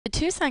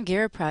Tucson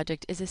Gira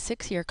Project is a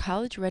 6-year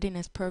college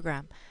readiness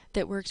program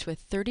that works with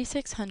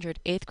 3,600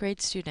 8th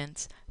grade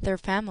students, their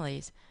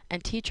families,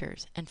 and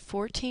teachers, and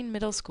 14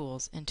 middle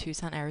schools in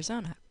Tucson,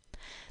 Arizona.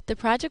 The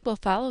project will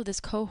follow this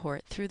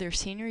cohort through their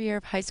senior year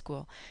of high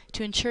school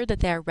to ensure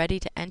that they are ready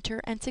to enter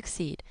and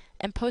succeed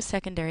in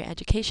post-secondary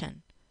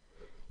education.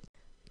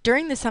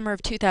 During the summer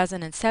of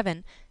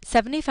 2007,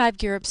 75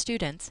 Gear Up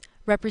students,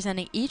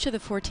 representing each of the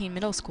 14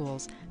 middle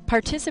schools,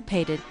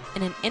 participated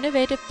in an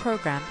innovative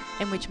program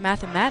in which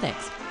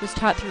mathematics was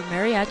taught through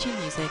mariachi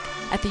music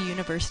at the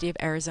University of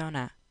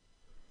Arizona.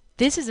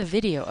 This is a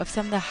video of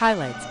some of the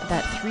highlights of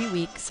that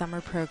 3-week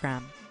summer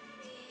program.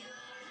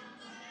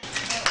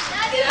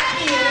 Good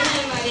afternoon,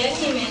 I'm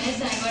Mariachi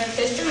and I go to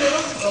Fisher Middle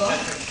School,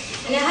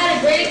 and I had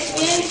a great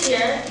experience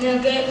here, and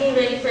it'll get me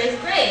ready for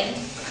 8th grade.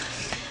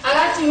 I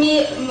got to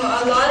meet a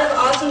lot of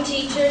awesome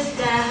teachers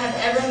that I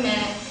have ever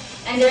met,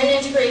 and they're an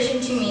inspiration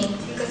to me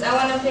because I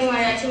want to play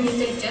mariachi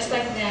music just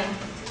like them.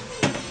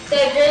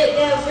 They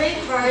have great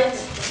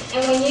hearts,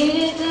 and when you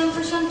need them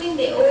for something,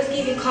 they always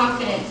give you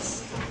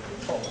confidence.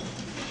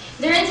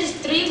 During these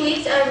 3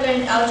 weeks, I've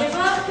learned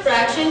algebra,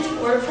 fractions,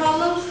 word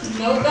problems,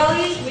 note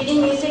values,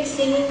 reading music,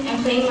 singing,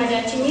 and playing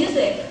mariachi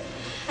music.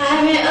 I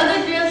have met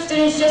other Gear Up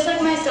students just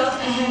like myself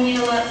and have made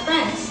a lot of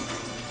friends.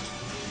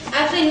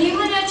 I play new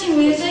mariachi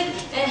music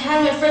and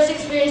had my first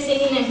experience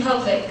singing in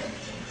public.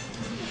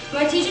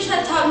 My teachers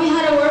have taught me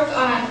how to work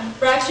on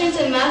fractions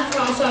and math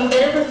problems, so I'm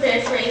better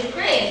prepared for 8th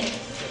grade.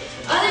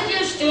 Other Gear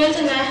Up students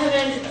and I have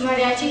learned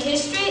mariachi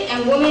history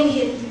and women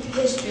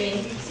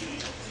history.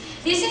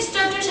 These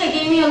instructors have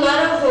given me a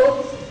lot of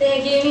hope. They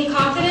have given me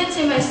confidence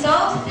in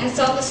myself and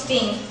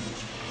self-esteem.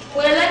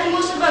 What I like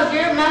most about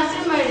Gear Up Math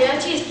through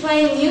Mariachi is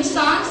playing new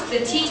songs,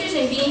 the teachers,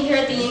 and being here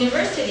at the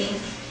university.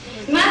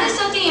 Math is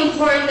something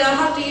important that I'll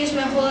have to use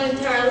my whole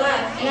entire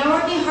life, and I'm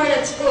working hard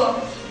at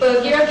school,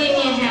 but Gear Up gave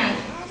me a hand.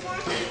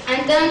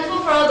 I'm thankful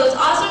for all those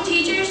awesome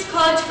teachers,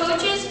 college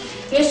coaches,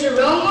 Mr.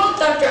 Romo,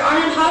 Dr.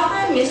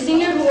 Arnot-Hopffer, Ms.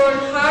 Singer, who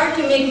worked hard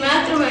to make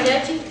Math through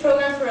Mariachi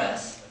program for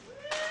us.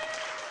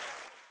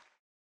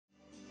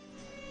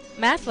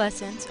 Math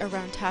lessons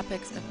around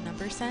topics of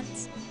number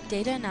sense,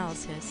 data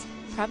analysis,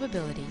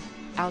 probability,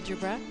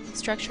 algebra,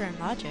 structure and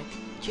logic,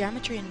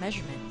 geometry and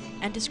measurement,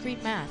 and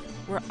discrete math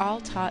were all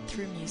taught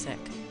through music.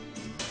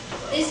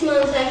 This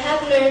month I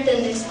have learned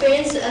and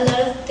experienced a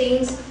lot of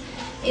things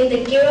in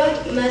the Gear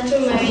Up Math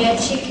through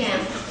Mariachi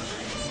camp.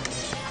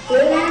 We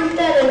learned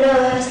that a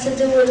note has to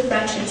do with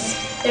fractions.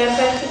 They are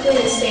practically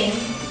the same.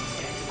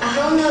 A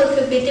whole note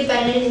could be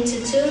divided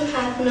into 2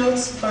 half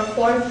notes or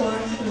 4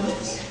 fourth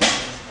notes.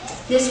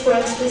 This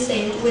works the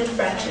same with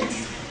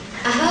fractions.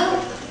 A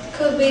whole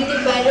could be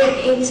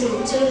divided into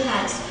 2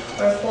 halves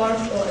or 4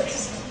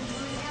 fourths.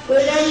 We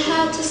learned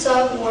how to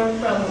solve word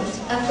problems.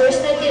 At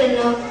first I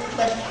didn't know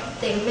what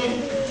they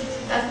meant.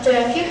 After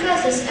a few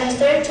classes, I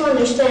started to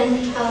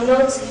understand how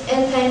notes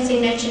and time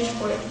signatures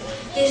work.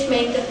 This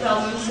made the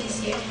problems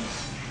easier.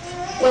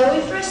 When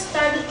we first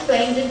started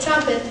playing the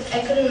trumpet,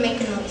 I couldn't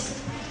make a noise.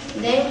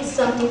 Then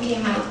something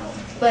came out,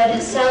 but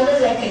it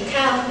sounded like a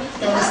cow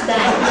that was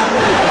dying.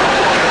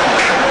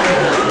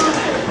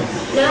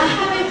 Now I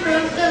have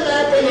improved a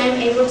lot and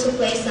I'm able to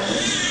play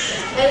songs.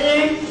 I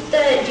learned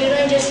that you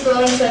don't just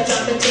blow into a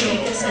trumpet to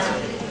make a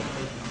sound.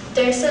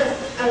 There's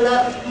a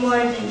lot more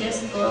than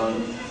just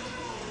blowing.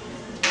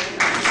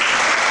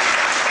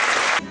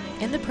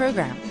 In the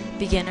program,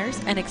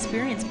 beginners and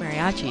experienced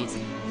mariachis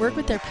work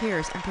with their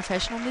peers and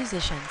professional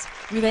musicians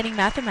relating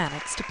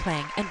mathematics to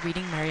playing and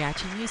reading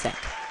mariachi music.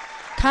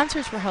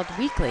 Concerts were held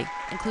weekly,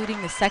 including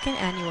the 2nd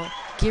annual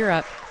Gear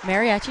Up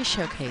Mariachi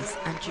Showcase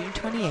on June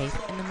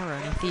 28th in the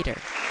Moroni Theater.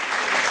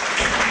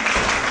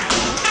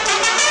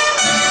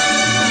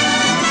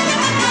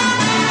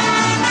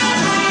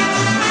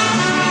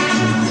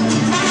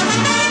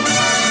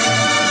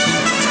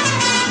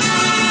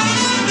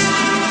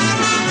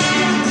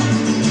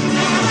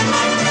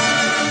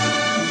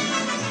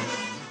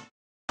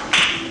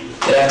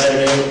 Good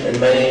afternoon, and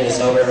my name is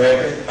Albert.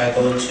 I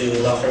go to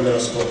Lawford Middle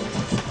School.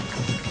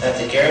 At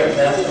the Gear Up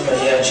Math through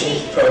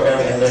Mariachi program,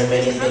 I learned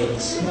many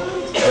things.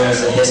 There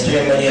was the history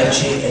of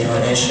mariachi and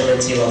how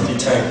instruments evolve through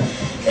time,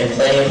 and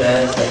playing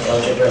math like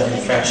algebra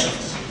and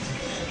fractions.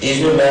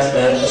 These new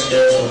mathematical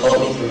skills will help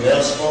me through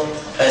middle school,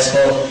 high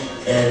school,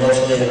 and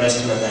hopefully the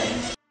rest of my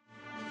life.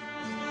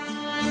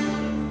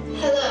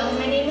 Hello,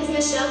 my name is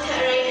Michelle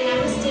Cartwright and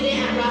I'm a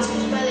student at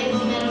Rossbridge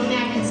Bilingual Middle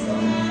Magnet School.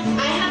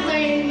 I have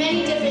learned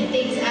many different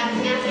things at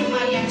Math through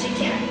Mariachi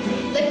camp.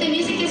 Like the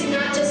music is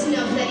not just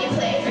notes that you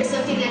play or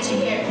something that you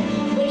hear.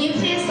 When you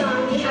play a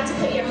song, you have to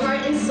put your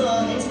heart and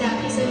soul into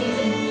that piece of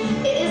music.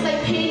 It is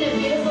like painting a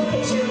beautiful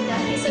picture with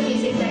that piece of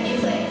music that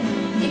you play.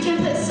 You can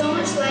put so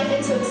much life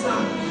into a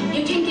song.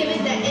 You can give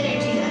it that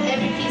energy that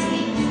every piece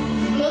needs.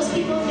 Most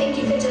people think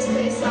you could just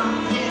play a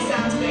song and it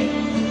sounds great.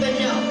 But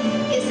no,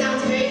 it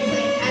sounds very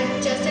plain,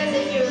 just as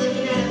if you were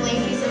looking at a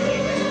blank piece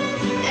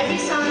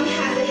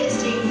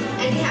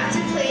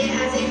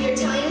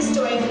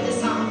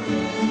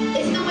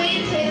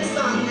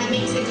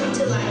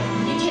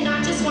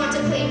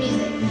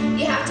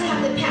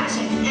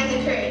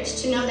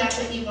know that's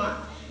what you want.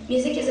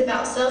 Music is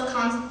about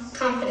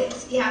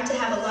self-confidence. You have to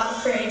have a lot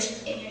of courage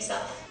in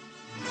yourself.